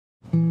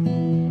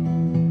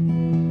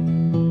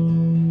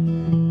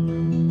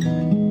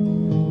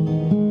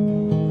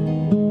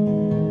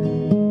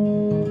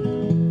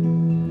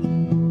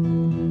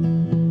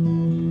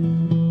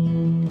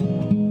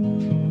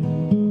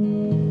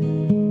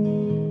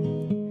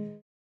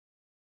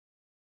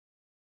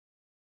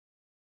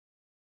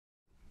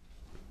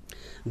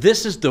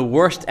This is the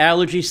worst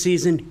allergy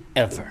season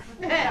ever.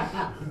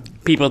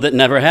 People that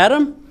never had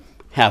them,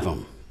 have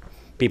them.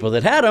 People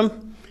that had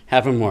them,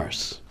 have them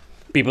worse.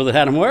 People that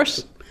had them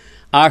worse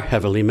are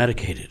heavily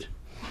medicated.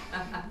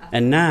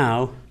 And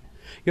now,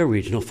 your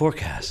regional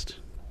forecast.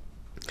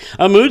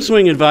 A mood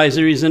swing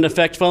advisory is in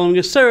effect following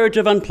a surge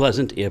of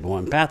unpleasant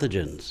airborne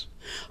pathogens.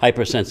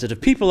 Hypersensitive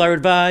people are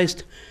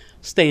advised,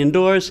 stay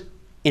indoors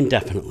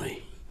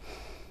indefinitely.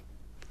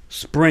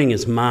 Spring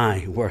is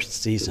my worst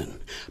season.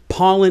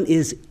 Pollen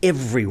is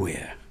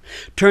everywhere,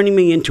 turning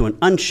me into an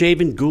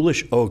unshaven,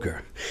 ghoulish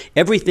ogre.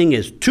 Everything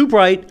is too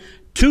bright,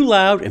 too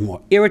loud, and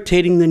more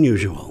irritating than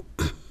usual.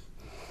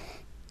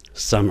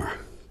 Summer,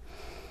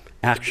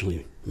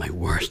 actually my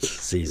worst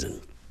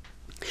season.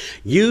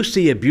 You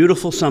see a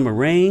beautiful summer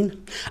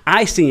rain.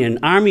 I see an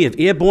army of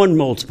airborne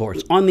mold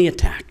spores on the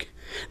attack.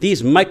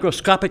 These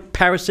microscopic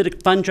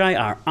parasitic fungi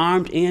are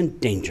armed and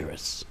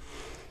dangerous.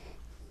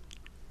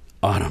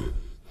 Autumn,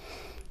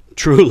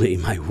 truly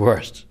my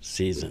worst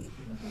season.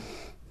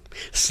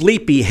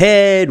 Sleepy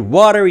head,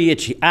 watery,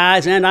 itchy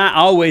eyes, and I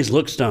always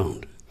look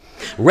stoned.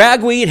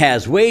 Ragweed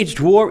has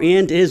waged war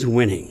and is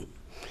winning.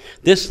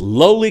 This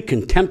lowly,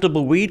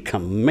 contemptible weed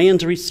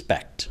commands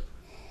respect.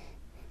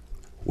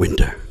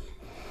 Winter,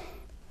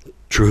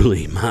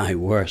 truly my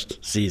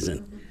worst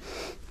season.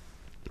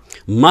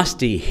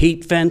 Musty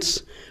heat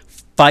vents,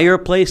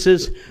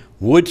 fireplaces,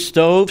 wood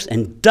stoves,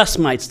 and dust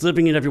mites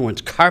living in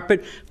everyone's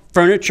carpet,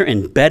 furniture,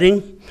 and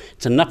bedding.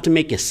 It's enough to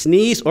make you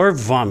sneeze or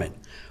vomit,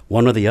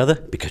 one or the other,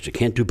 because you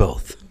can't do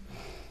both.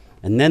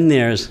 And then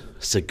there's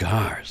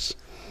cigars,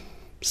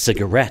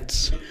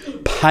 cigarettes,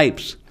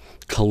 pipes,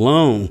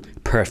 cologne,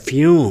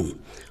 perfume,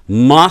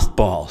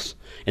 mothballs,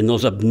 and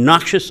those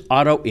obnoxious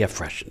auto air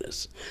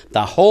fresheners.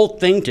 The whole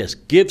thing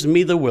just gives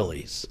me the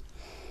willies.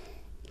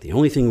 The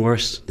only thing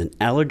worse than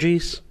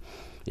allergies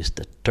is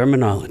the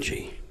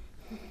terminology.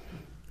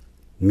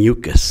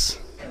 Mucus,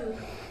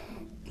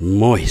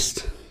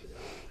 moist,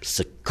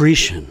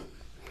 secretion,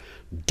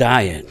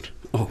 diet.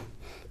 Oh,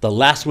 the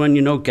last one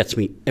you know gets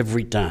me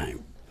every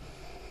time.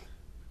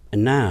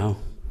 And now,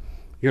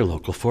 your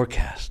local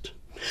forecast.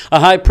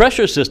 A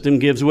high-pressure system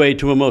gives way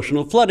to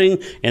emotional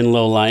flooding in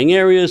low-lying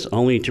areas,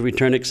 only to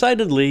return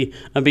excitedly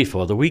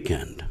before the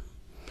weekend.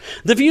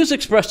 The views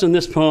expressed in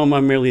this poem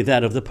are merely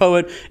that of the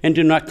poet and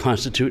do not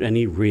constitute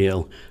any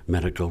real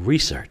medical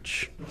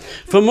research.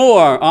 For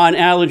more on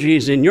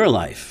allergies in your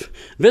life,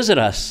 visit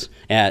us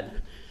at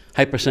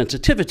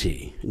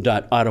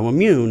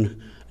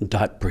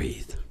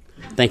hypersensitivity.autoimmune.breathe.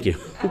 Thank you.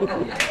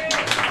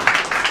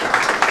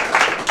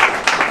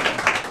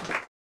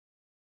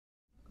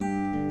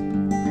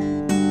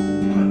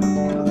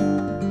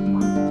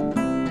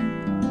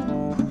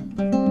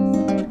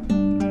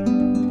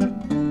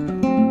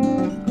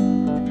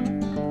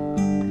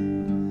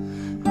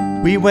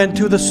 We went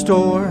to the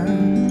store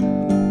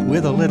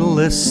with a little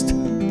list,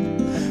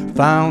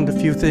 found a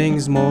few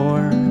things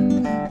more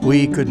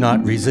we could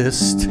not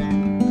resist.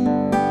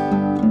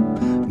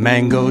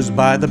 Mangoes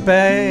by the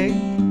bay,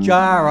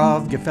 jar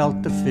of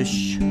gefilte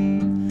fish,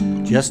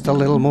 just a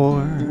little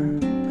more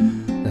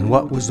than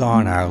what was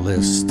on our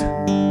list.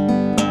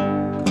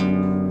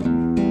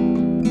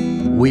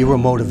 We were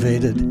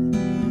motivated,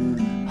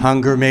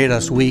 hunger made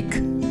us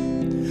weak.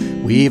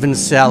 We even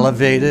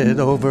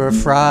salivated over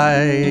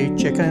fried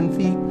chicken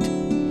feet.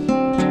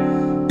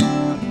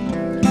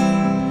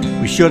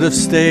 We should have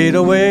stayed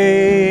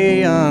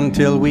away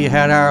until we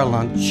had our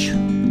lunch.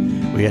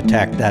 We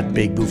attacked that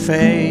big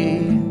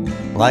buffet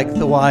like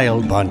the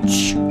wild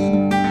bunch.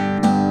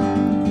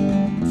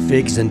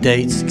 Figs and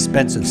dates,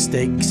 expensive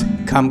steaks,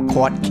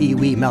 kumquat,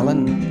 kiwi,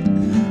 melon,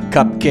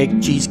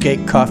 cupcake,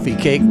 cheesecake, coffee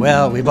cake.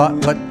 Well, we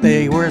bought what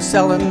they were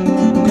selling.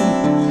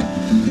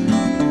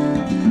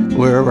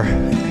 We're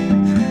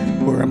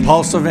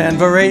impulsive and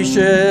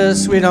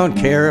voracious. We don't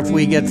care if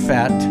we get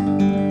fat.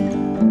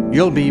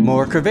 You'll be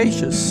more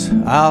curvaceous.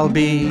 I'll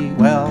be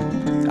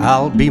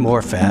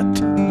more fat.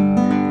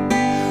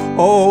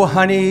 Oh,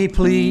 honey,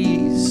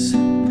 please.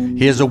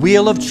 Here's a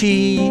wheel of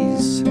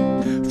cheese,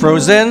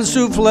 frozen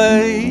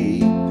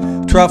souffle,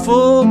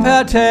 truffle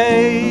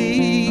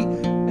pate.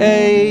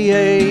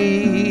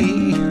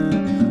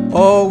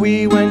 Oh,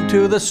 we went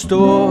to the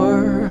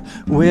store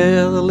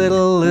with a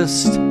little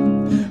list,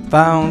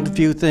 found a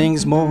few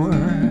things more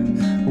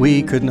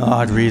we could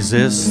not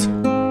resist.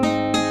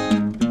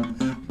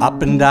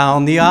 Up and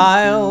down the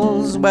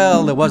aisles,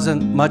 well, there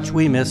wasn't much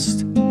we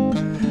missed,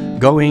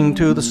 going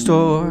to the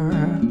store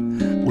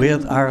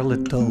with our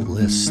little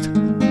list.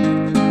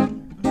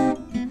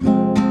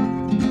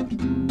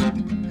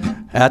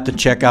 At the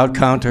checkout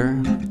counter,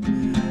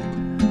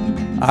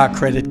 our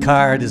credit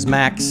card is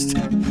maxed.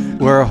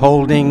 We're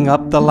holding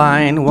up the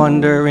line,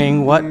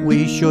 wondering what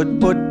we should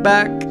put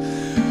back.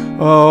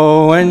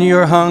 Oh, when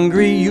you're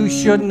hungry, you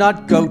should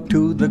not go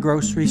to the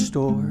grocery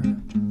store.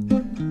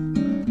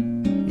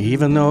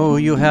 Even though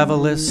you have a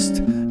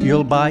list,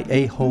 you'll buy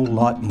a whole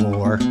lot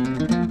more.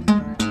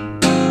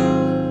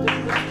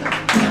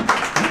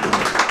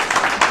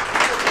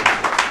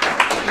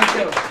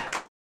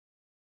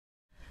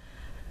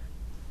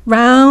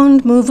 Round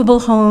Round, movable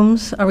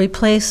homes are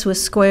replaced with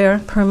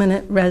square,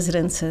 permanent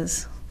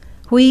residences.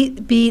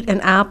 Wheat, beet,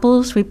 and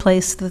apples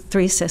replace the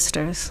three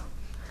sisters.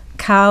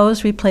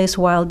 Cows replace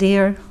wild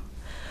deer.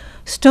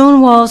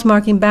 Stone walls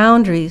marking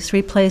boundaries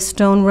replace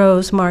stone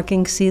rows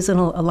marking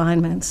seasonal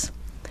alignments.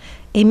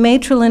 A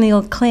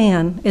matrilineal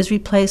clan is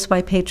replaced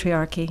by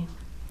patriarchy.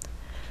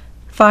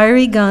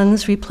 Fiery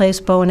guns replace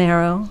bow and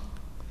arrow.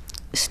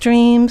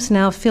 Streams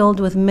now filled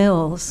with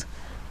mills,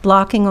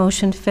 blocking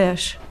ocean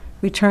fish,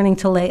 returning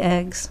to lay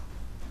eggs.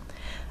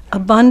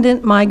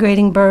 Abundant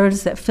migrating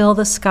birds that fill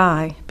the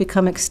sky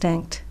become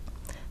extinct.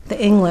 The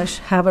English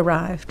have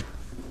arrived.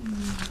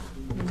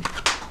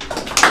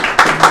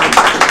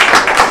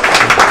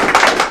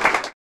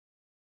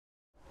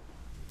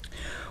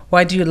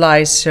 Why do you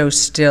lie so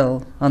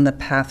still on the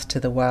path to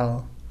the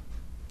well?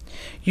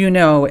 You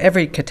know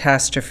every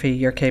catastrophe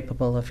you're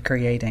capable of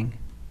creating.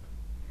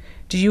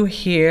 Do you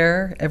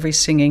hear every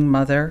singing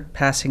mother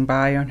passing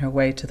by on her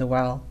way to the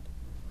well?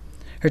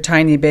 Her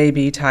tiny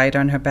baby tied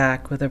on her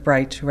back with a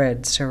bright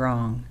red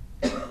sarong.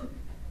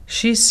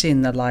 She's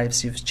seen the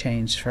lives you've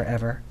changed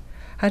forever.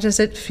 How does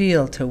it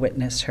feel to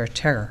witness her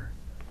terror?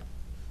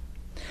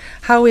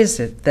 How is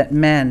it that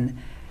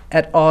men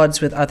at odds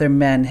with other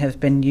men have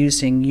been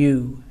using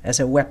you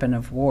as a weapon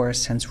of war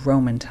since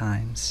Roman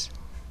times?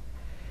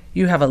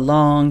 You have a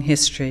long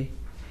history,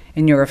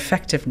 and your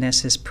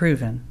effectiveness is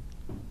proven.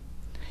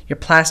 Your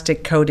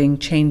plastic coating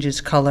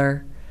changes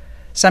color.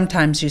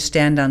 Sometimes you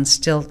stand on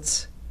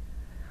stilts,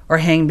 or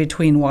hang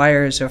between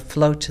wires, or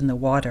float in the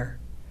water.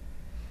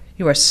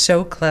 You are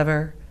so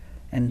clever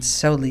and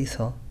so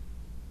lethal,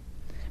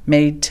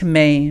 made to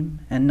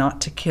maim and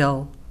not to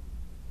kill.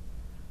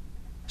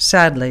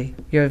 Sadly,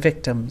 your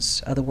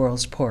victims are the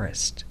world's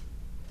poorest.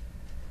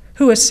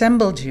 Who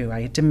assembled you,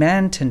 I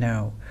demand to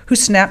know? Who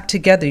snapped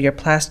together your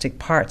plastic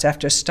parts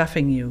after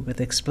stuffing you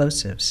with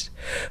explosives?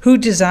 Who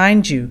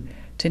designed you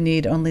to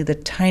need only the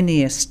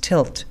tiniest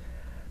tilt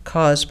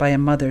caused by a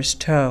mother's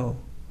toe,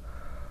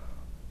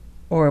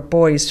 or a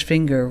boy's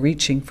finger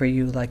reaching for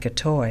you like a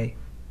toy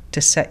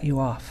to set you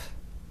off?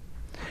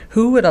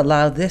 Who would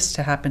allow this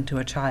to happen to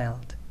a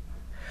child?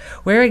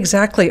 Where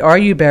exactly are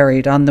you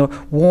buried on the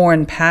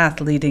worn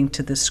path leading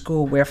to the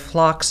school where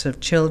flocks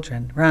of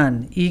children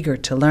run, eager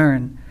to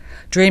learn,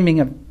 dreaming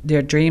of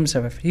their dreams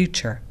of a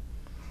future?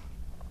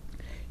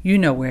 You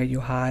know where you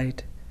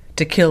hide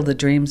to kill the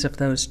dreams of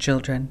those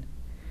children.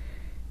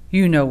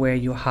 You know where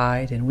you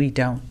hide, and we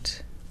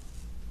don't.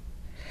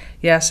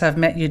 Yes, I've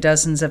met you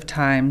dozens of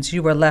times.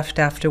 You were left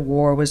after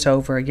war was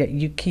over, yet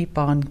you keep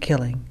on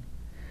killing.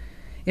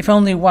 If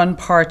only one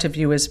part of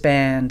you is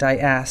banned, I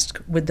ask,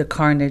 would the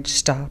carnage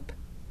stop?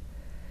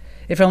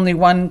 If only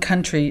one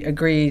country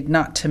agreed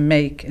not to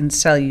make and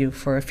sell you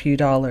for a few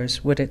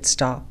dollars, would it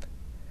stop?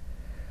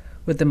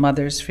 Would the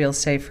mothers feel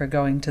safer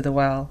going to the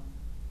well?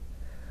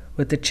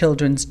 Would the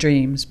children's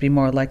dreams be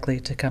more likely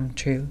to come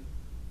true?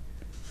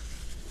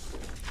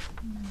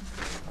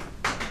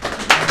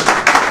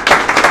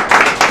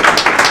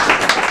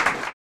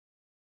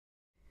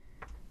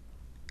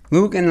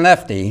 Luke and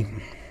Lefty,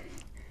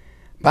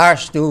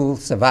 barstool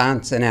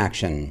savants in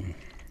action,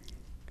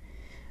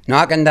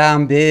 knocking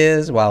down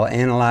beers while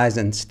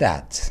analyzing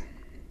stats.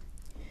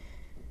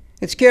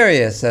 It's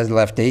curious, says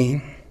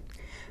Lefty,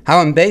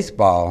 how in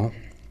baseball,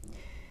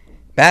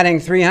 batting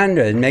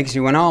 .300 makes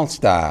you an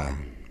all-star.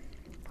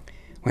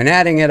 When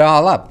adding it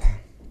all up,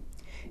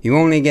 you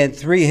only get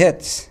 3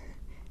 hits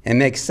and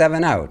make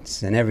 7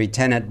 outs in every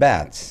 10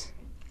 at-bats.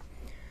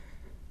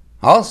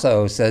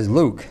 Also, says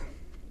Luke,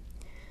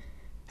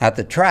 at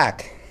the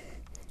track,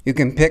 you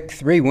can pick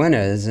 3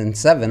 winners and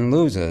 7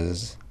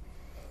 losers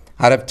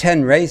out of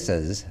 10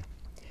 races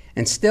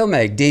and still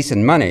make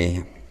decent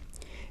money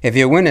if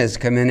your winners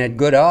come in at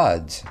good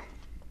odds.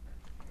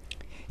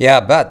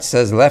 Yeah, but,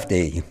 says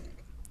Lefty,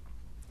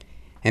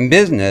 in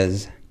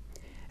business,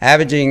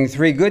 averaging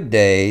 3 good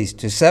days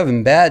to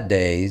 7 bad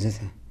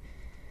days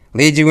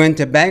leads you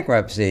into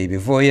bankruptcy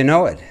before you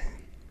know it.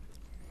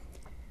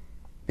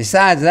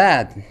 Besides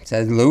that,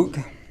 says Luke,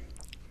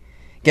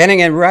 getting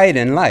it right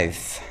in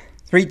life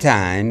 3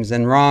 times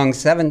and wrong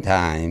 7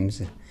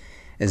 times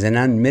is an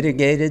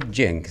unmitigated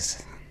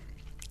jinx.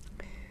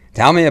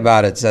 Tell me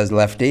about it, says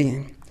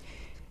Lefty.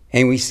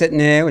 Ain't we sitting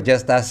here with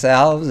just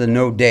ourselves and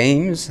no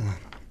dames?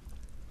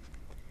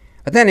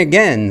 But then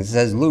again,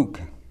 says Luke,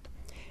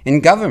 in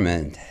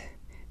government,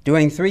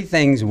 doing 3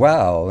 things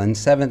well and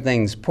 7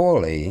 things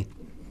poorly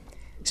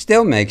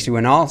still makes you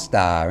an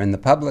all-star in the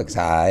public's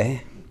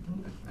eye.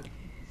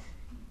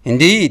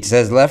 Indeed,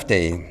 says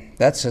Lefty,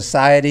 that's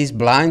society's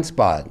blind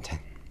spot.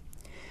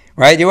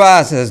 Right you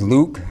are, says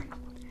Luke.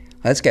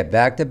 Let's get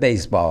back to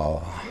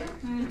baseball.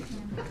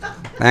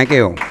 Thank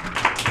you.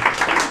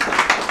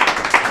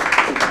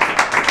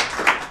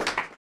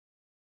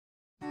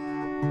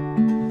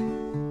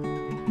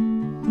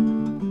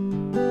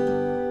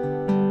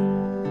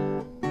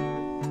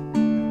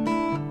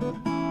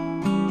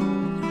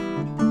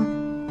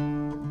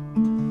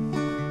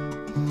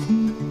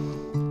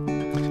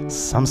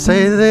 Some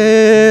say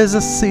there's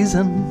a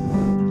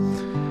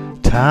season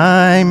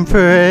time for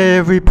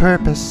every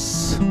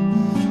purpose.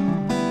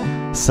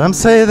 Some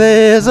say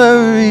there's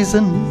a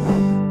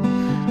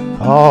reason.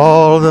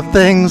 All the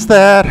things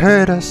that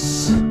hurt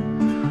us.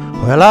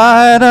 Well,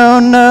 I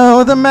don't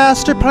know the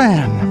master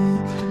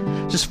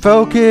plan. Just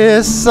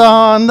focus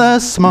on the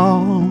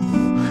small.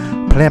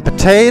 Plant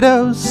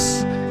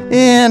potatoes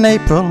in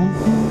April,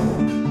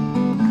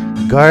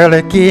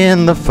 garlic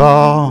in the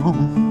fall.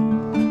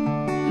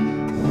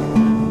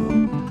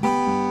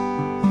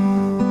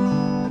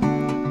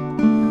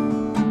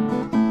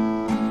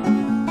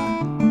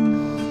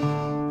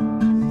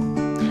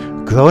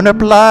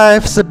 Grown-up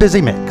life's a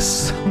busy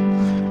mix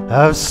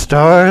of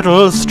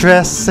startle,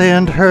 stress,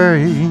 and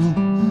hurry.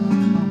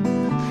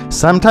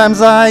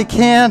 Sometimes I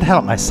can't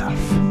help myself,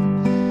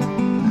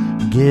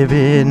 give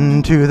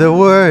in to the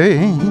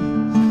worry.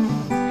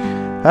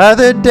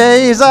 Other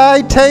days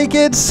I take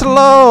it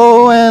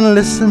slow and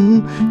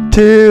listen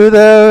to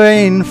the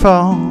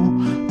rainfall.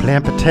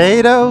 Plant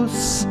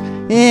potatoes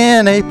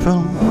in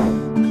April,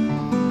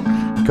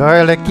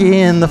 garlic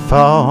in the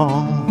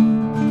fall.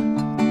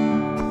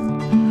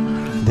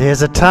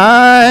 There's a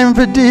time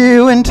for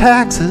doing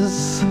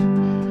taxes,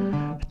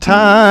 a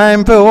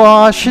time for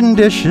washing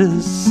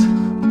dishes,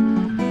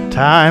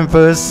 time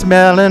for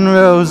smelling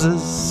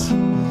roses,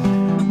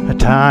 a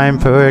time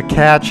for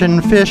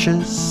catching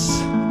fishes,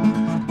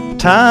 a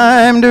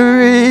time to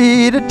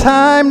read, a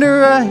time to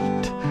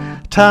write,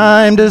 a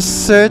time to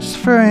search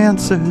for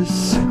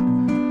answers,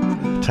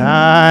 a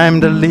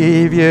time to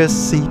leave your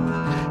seat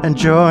and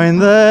join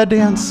the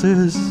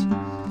dancers.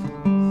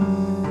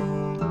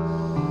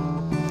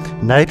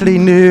 Nightly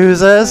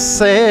news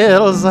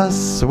assails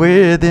us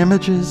with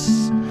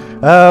images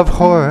of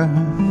horror.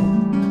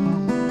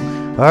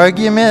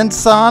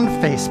 Arguments on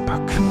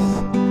Facebook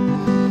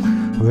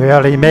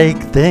rarely make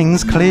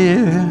things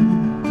clear.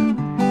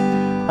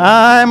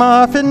 I'm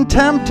often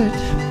tempted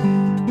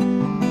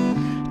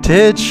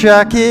to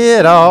chuck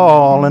it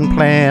all and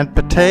plant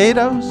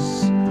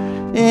potatoes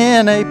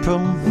in April,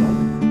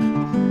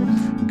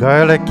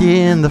 garlic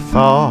in the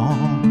fall.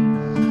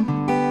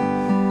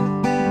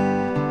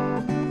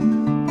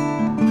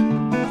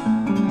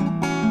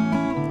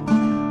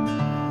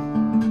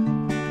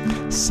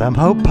 Some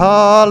hope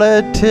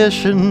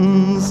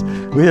politicians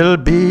will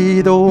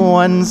be the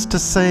ones to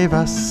save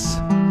us.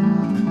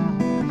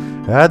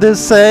 Others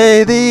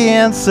say the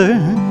answer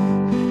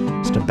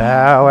is to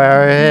bow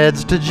our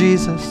heads to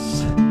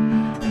Jesus.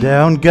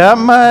 Don't got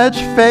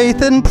much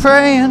faith in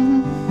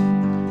praying,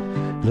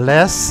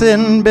 less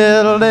in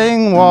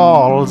building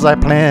walls. I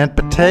plant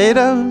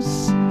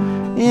potatoes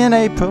in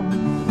April,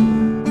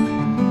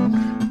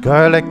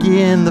 garlic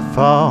in the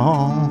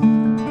fall.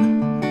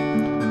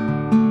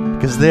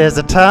 'Cause there's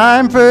a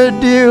time for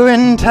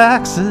doing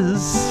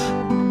taxes,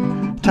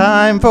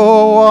 time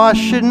for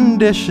washing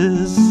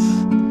dishes,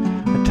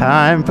 a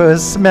time for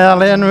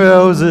smelling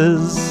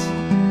roses,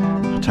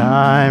 a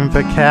time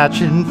for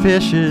catching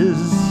fishes,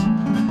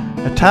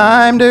 a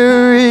time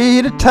to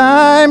read, a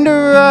time to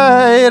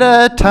write,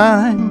 a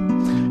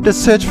time to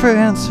search for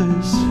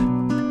answers,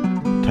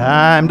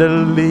 time to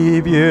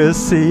leave your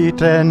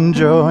seat and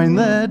join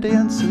the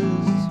dancers.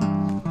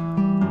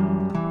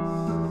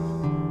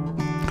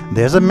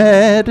 There's a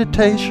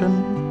meditation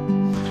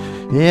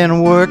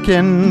in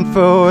working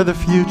for the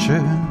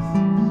future.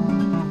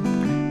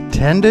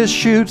 Tender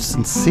shoots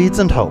and seeds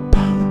and hope,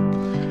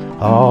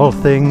 all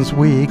things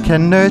we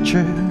can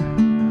nurture.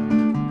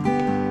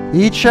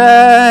 Each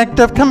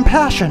act of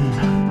compassion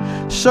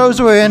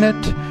shows we're in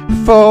it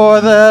for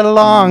the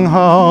long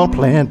haul.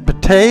 Plant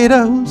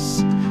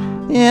potatoes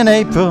in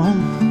April,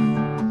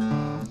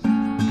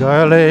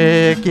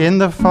 garlic in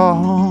the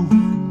fall.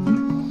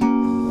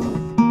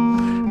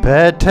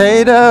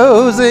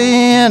 Potatoes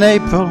in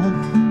April,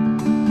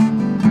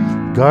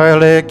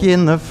 garlic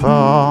in the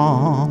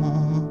fall.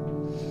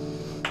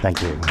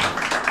 Thank you.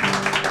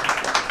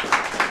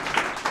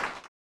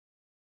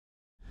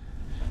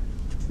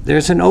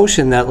 There's an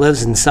ocean that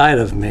lives inside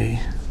of me,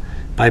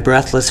 by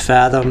breathless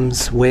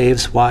fathoms,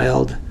 waves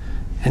wild,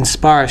 and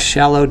sparse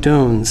shallow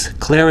dunes,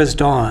 clear as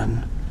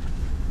dawn.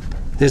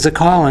 There's a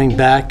calling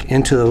back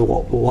into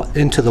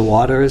the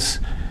waters,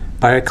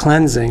 by a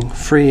cleansing,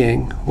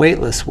 freeing,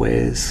 weightless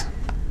ways.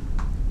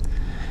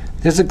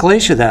 There's a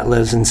glacier that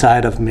lives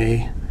inside of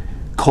me,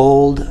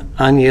 cold,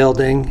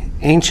 unyielding,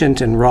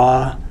 ancient and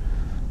raw,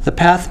 the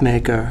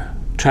pathmaker,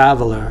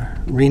 traveler,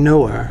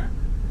 renewer.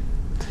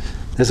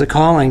 There's a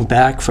calling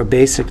back for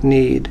basic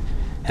need,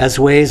 as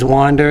ways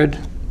wandered,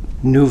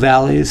 new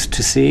valleys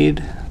to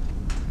seed.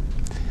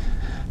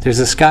 There's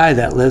a sky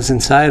that lives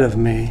inside of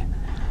me,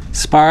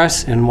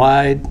 sparse and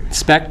wide,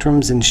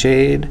 spectrums and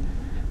shade,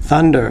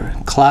 thunder,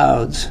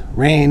 clouds,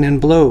 rain, and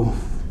blue,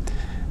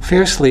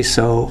 fiercely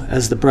so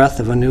as the breath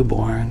of a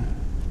newborn.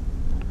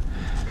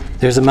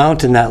 There's a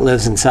mountain that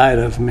lives inside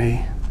of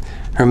me,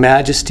 Her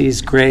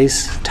Majesty's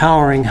grace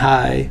towering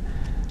high,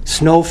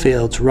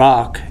 snowfields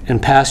rock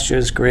and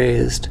pastures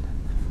grazed.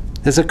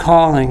 There's a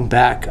calling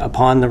back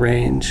upon the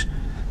range,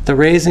 the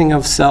raising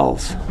of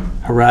self,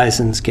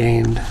 horizons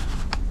gained.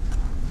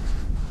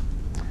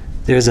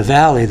 There's a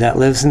valley that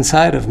lives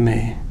inside of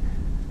me,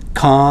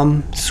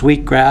 calm,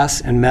 sweet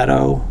grass and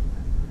meadow,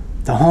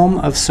 the home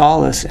of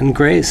solace and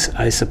grace,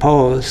 I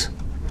suppose.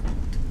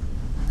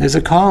 There's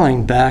a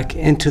calling back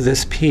into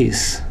this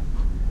peace,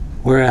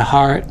 where a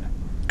heart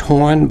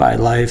torn by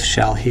life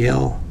shall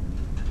heal.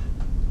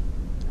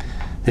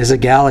 There's a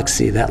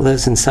galaxy that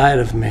lives inside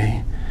of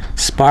me,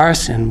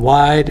 sparse and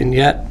wide and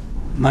yet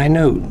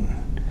minute,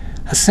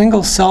 a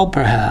single cell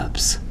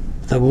perhaps,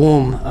 the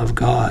womb of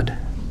God.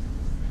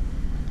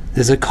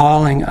 There's a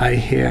calling I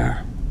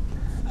hear,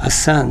 a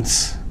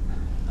sense,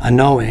 a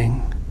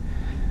knowing,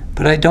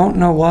 but I don't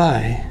know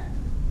why.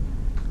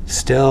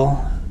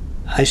 Still,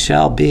 I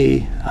shall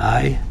be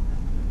I.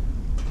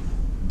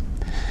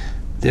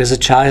 There's a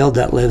child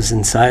that lives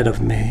inside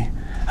of me,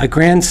 a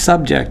grand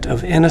subject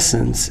of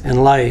innocence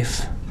and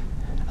life,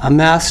 a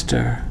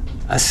master,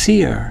 a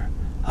seer,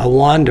 a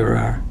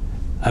wanderer,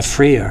 a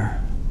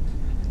freer.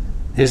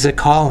 There's a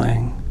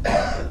calling,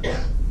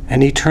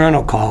 an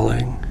eternal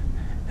calling,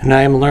 and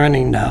I am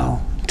learning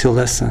now to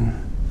listen.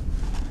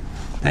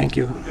 Thank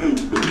you.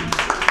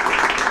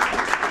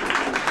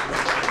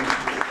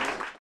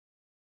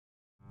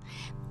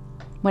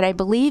 What I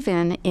believe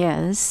in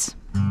is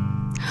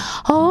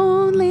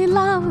only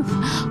love,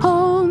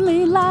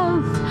 only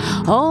love,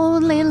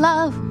 only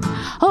love,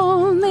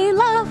 only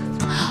love,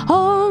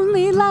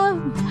 only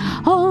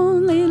love,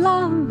 only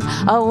love,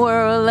 a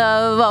world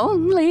of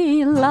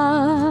only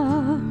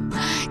love.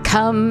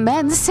 Come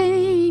and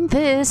sing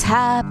this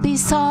happy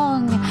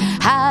song,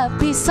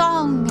 happy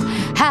song,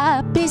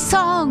 happy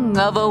song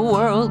of a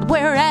world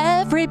where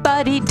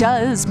everybody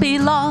does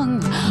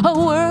belong. A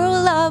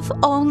world of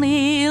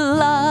only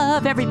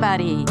love,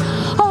 everybody.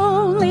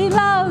 Only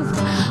love,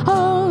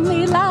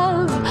 only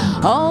love,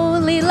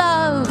 only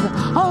love,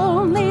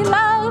 only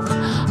love,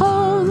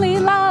 only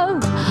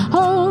love,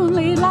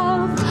 only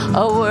love.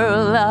 A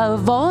world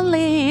of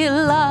only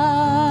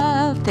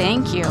love.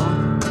 Thank you.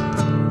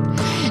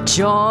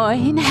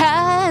 Join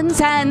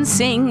hands and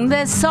sing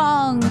this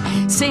song,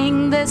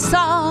 sing this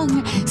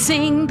song,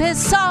 sing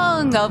this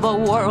song of a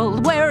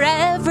world where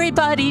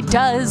everybody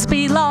does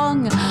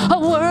belong. A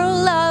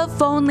world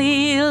of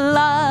only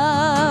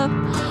love,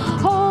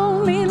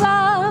 only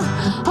love,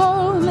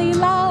 only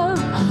love,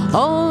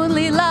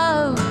 only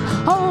love,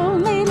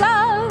 only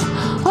love,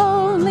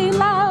 only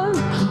love,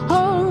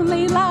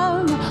 only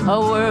love, a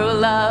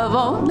world of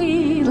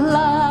only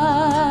love.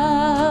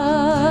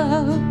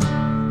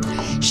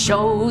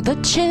 Show the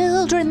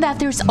children that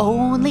there's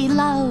only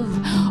love,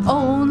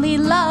 only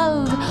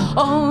love,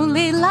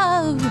 only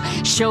love.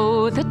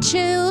 Show the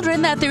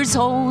children that there's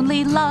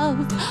only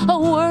love, a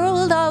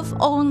world of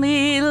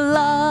only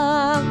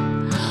love.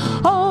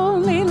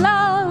 Only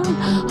love,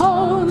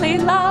 only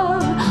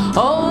love,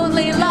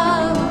 only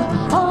love,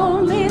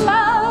 only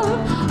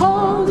love,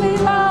 only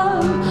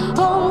love,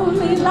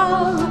 only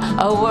love,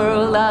 a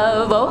world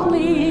of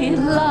only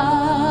love.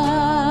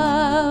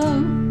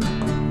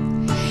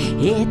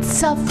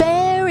 It's a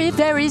very,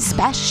 very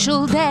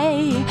special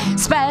day,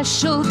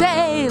 special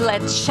day,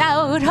 let's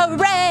shout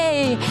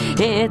hooray.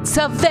 It's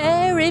a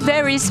very,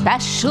 very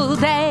special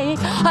day,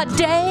 a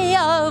day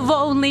of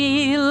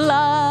only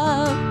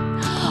love.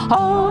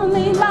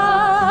 Only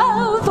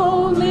love,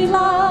 only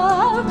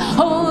love,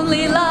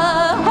 only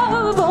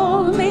love,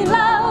 only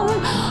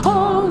love,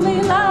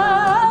 only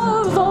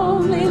love,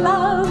 only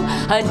love,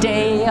 a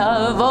day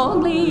of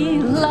only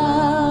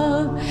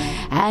love,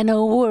 and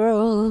a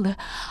world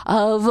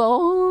of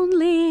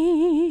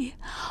only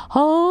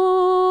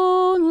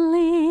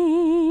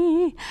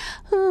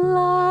love.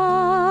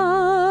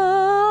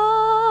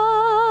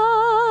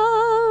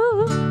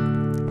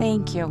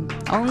 Thank you.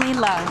 Only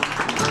love.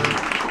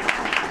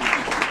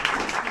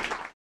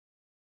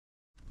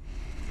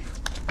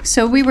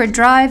 So we were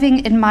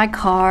driving in my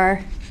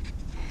car,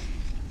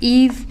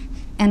 Eve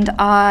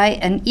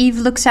and Eve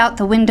looks out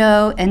the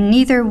window, and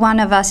neither one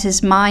of us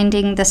is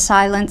minding the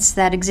silence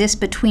that exists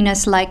between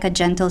us like a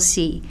gentle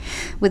sea,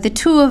 with the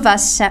two of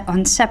us set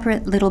on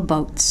separate little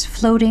boats,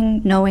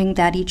 floating, knowing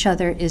that each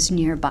other is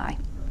nearby.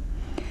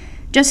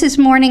 Just this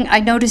morning, I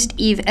noticed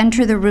Eve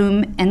enter the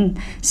room and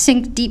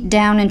sink deep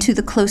down into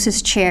the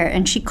closest chair,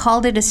 and she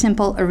called it a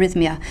simple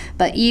arrhythmia,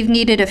 but Eve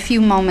needed a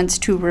few moments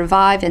to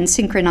revive and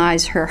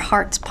synchronize her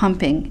heart's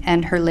pumping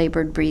and her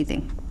labored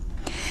breathing.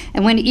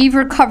 And when Eve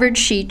recovered,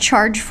 she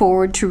charged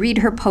forward to read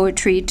her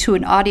poetry to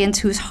an audience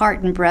whose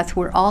heart and breath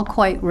were all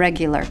quite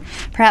regular,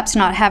 perhaps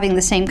not having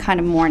the same kind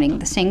of morning,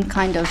 the same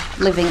kind of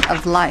living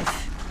of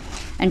life.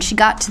 And she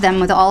got to them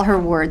with all her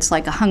words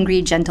like a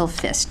hungry, gentle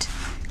fist,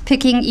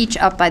 picking each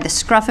up by the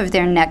scruff of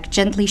their neck,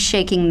 gently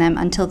shaking them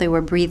until they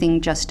were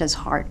breathing just as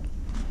hard.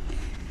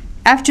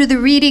 After the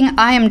reading,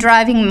 I am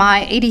driving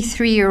my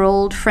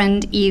 83-year-old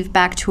friend Eve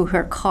back to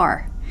her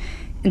car.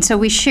 And so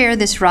we share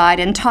this ride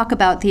and talk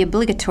about the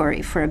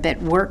obligatory for a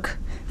bit: work,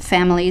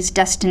 families,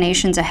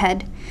 destinations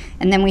ahead,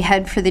 and then we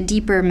head for the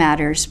deeper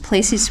matters,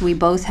 places we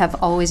both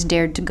have always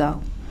dared to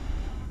go.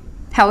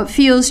 How it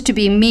feels to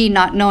be me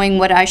not knowing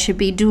what I should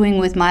be doing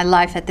with my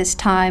life at this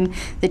time,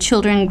 the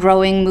children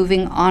growing,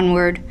 moving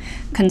onward,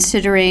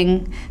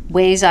 considering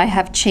ways I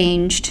have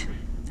changed.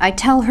 I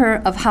tell her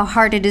of how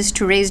hard it is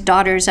to raise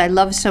daughters I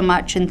love so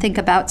much and think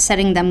about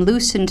setting them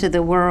loose into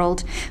the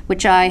world,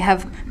 which I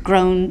have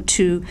grown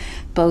to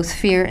both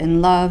fear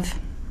and love.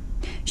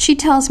 She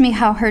tells me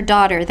how her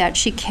daughter, that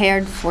she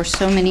cared for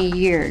so many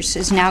years,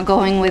 is now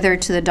going with her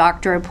to the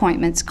doctor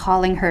appointments,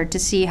 calling her to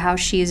see how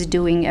she is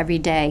doing every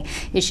day.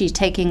 Is she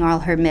taking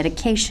all her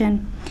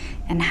medication?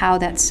 And how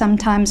that's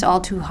sometimes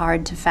all too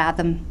hard to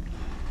fathom.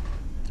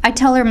 I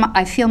tell her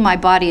I feel my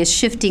body is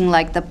shifting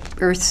like the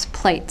Earth's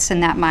plates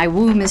and that my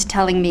womb is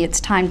telling me it's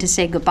time to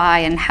say goodbye,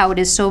 and how it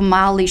is so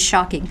mildly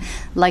shocking,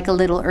 like a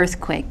little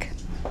earthquake.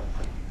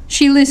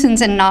 She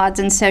listens and nods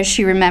and says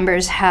she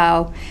remembers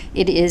how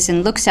it is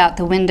and looks out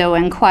the window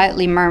and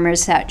quietly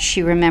murmurs that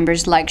she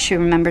remembers, like she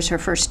remembers her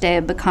first day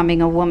of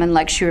becoming a woman,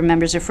 like she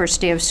remembers her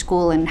first day of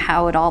school, and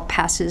how it all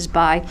passes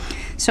by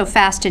so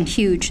fast and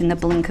huge in the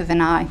blink of an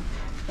eye.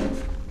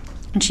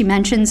 And she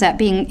mentions that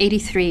being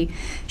 83,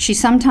 she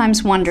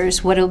sometimes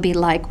wonders what it'll be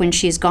like when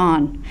she's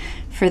gone.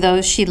 For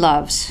those she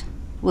loves,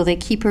 will they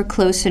keep her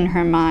close in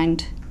her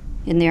mind,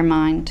 in their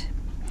mind?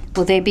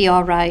 Will they be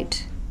all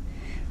right?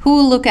 Who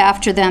will look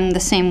after them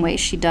the same way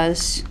she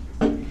does?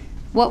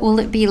 What will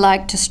it be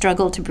like to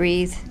struggle to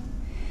breathe?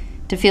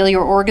 To feel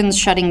your organs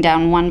shutting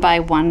down one by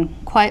one,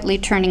 quietly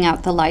turning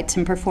out the lights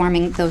and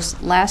performing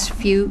those last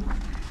few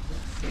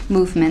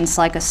movements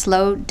like a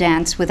slow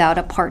dance without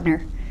a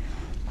partner,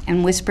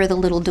 and whisper the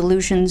little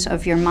delusions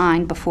of your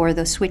mind before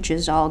the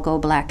switches all go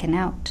black and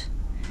out.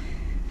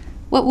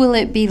 What will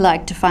it be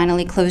like to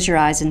finally close your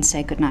eyes and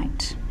say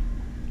goodnight?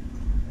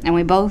 And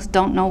we both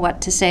don't know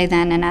what to say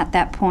then and at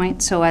that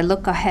point, so I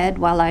look ahead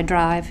while I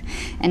drive,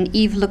 and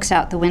Eve looks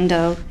out the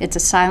window. It's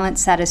a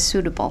silence that is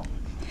suitable,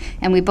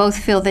 and we both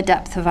feel the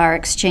depth of our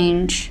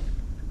exchange,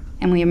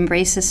 and we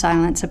embrace the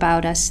silence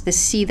about us, the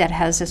sea that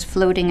has us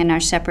floating in our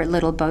separate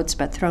little boats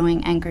but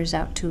throwing anchors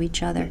out to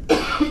each other.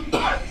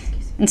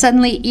 And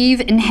suddenly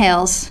Eve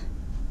inhales,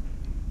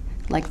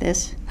 like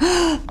this.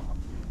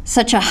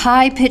 Such a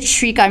high-pitched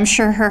shriek, I'm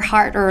sure her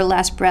heart or her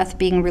last breath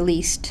being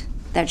released,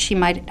 that she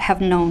might have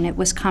known it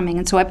was coming.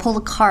 And so I pull the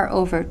car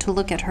over to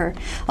look at her,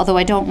 although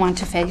I don't want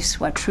to face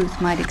what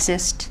truth might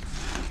exist.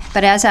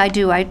 But as I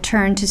do, I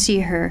turn to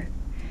see her,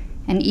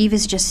 and Eve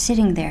is just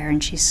sitting there,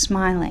 and she's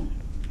smiling,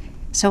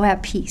 so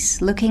at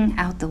peace, looking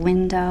out the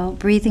window,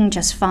 breathing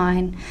just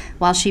fine,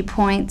 while she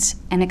points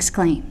and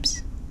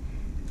exclaims,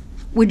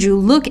 "Would you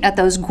look at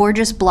those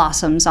gorgeous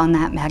blossoms on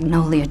that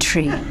magnolia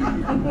tree?"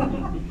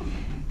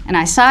 And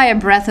I sigh a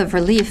breath of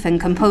relief and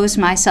compose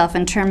myself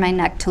and turn my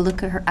neck to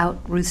look at her out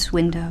Ruth's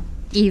window,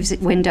 Eve's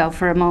window,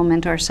 for a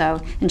moment or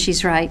so. And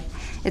she's right.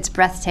 It's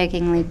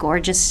breathtakingly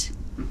gorgeous.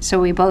 So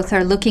we both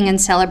are looking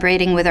and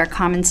celebrating with our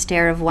common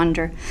stare of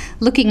wonder,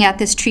 looking at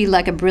this tree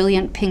like a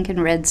brilliant pink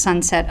and red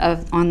sunset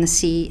on the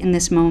sea in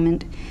this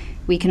moment.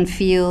 We can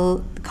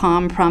feel the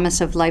calm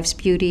promise of life's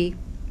beauty,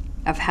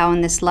 of how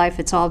in this life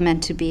it's all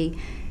meant to be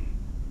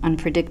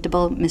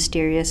unpredictable,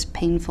 mysterious,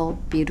 painful,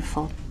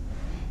 beautiful.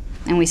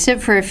 And we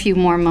sit for a few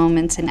more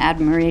moments in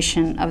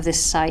admiration of this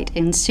sight,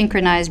 in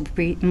synchronized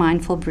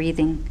mindful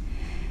breathing,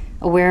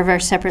 aware of our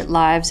separate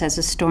lives as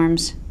the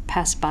storms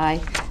pass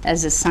by,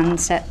 as the sun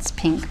sets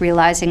pink,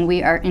 realizing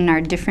we are in our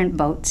different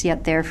boats,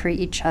 yet there for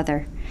each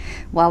other,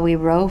 while we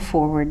row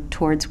forward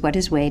towards what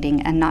is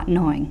waiting and not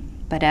knowing.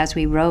 But as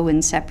we row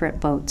in separate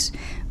boats,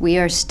 we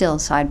are still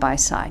side by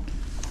side.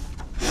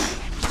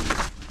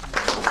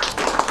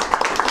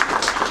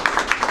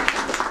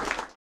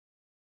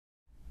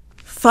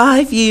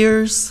 "5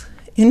 years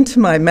into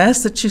my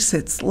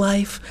Massachusetts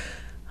life,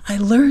 I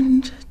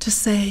learned to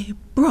say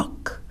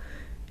brook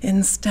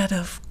instead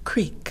of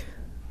creek.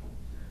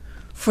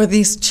 For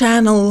these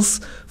channels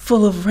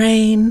full of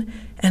rain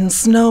and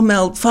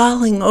snowmelt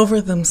falling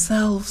over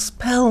themselves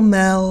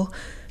pell-mell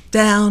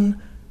down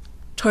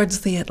towards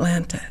the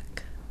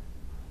Atlantic.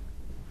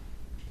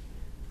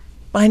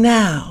 By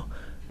now,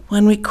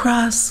 when we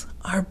cross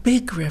our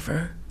big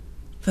river,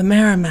 the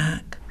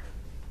Merrimack,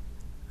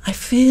 I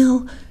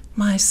feel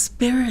my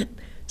spirit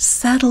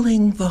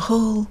settling the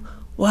whole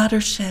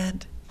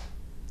watershed,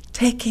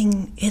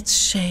 taking its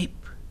shape.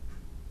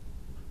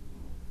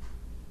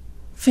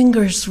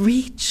 Fingers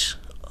reach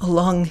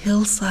along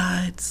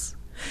hillsides.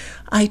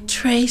 I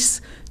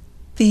trace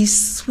these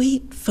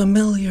sweet,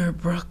 familiar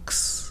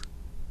brooks,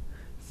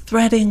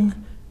 threading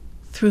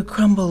through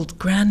crumbled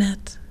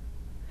granite,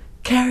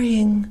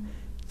 carrying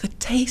the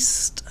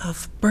taste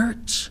of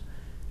birch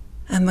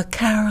and the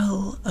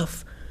carol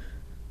of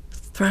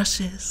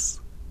thrushes,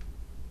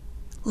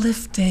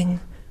 lifting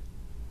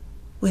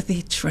with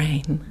each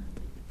rain.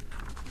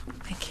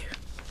 Thank you.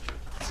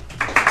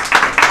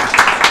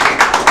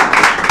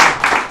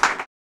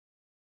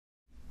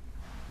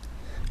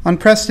 On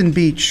Preston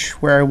Beach,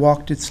 where I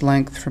walked its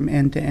length from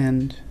end to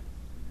end,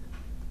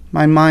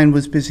 my mind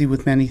was busy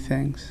with many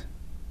things.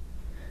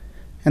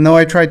 And though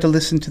I tried to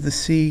listen to the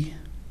sea,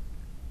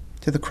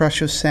 to the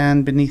crush of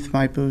sand beneath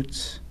my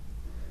boots,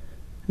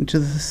 and to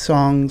the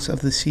songs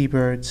of the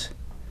seabirds,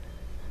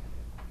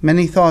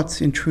 many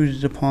thoughts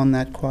intruded upon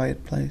that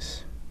quiet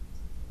place.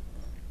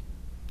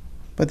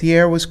 but the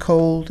air was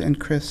cold and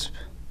crisp,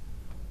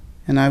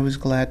 and I was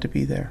glad to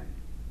be there.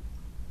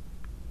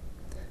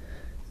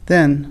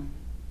 Then,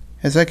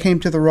 as I came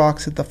to the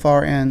rocks at the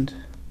far end,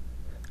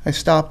 I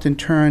stopped and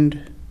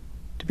turned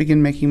to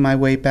begin making my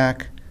way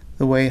back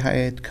the way I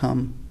had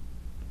come.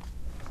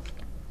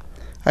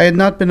 I had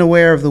not been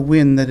aware of the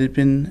wind that had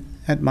been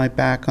at my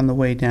back on the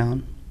way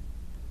down.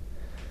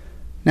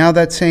 Now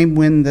that same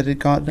wind that had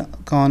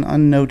gone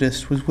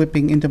unnoticed was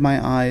whipping into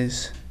my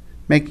eyes,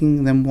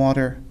 making them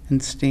water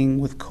and sting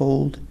with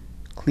cold,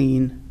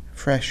 clean,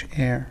 fresh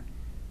air.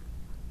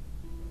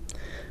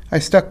 I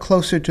stuck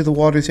closer to the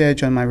water's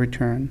edge on my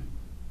return,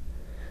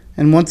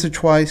 and once or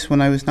twice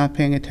when I was not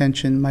paying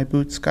attention, my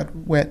boots got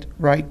wet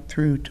right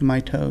through to my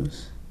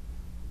toes.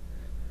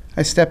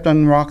 I stepped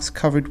on rocks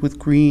covered with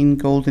green,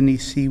 goldeny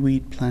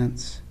seaweed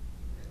plants,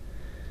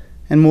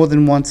 and more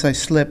than once I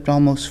slipped,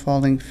 almost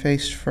falling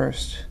face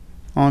first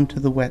onto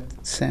the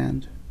wet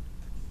sand.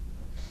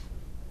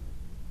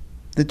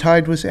 The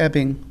tide was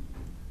ebbing.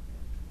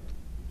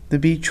 The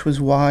beach was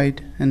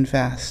wide and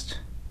vast,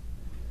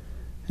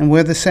 and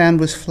where the sand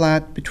was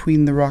flat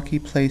between the rocky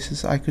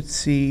places, I could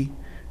see,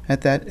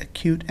 at that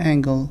acute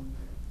angle,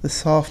 the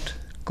soft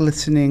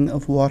glistening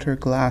of water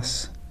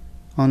glass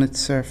on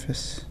its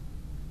surface.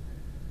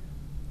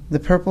 The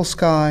purple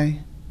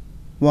sky,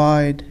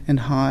 wide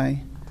and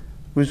high,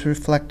 was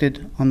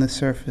reflected on the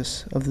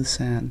surface of the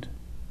sand.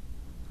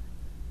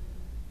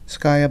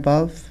 Sky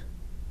above,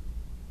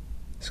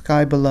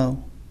 sky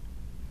below.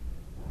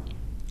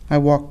 I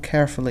walked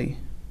carefully,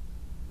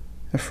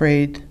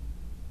 afraid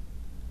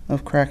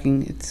of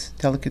cracking its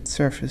delicate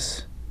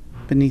surface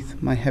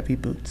beneath my heavy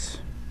boots.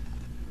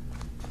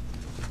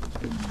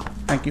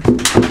 Thank you.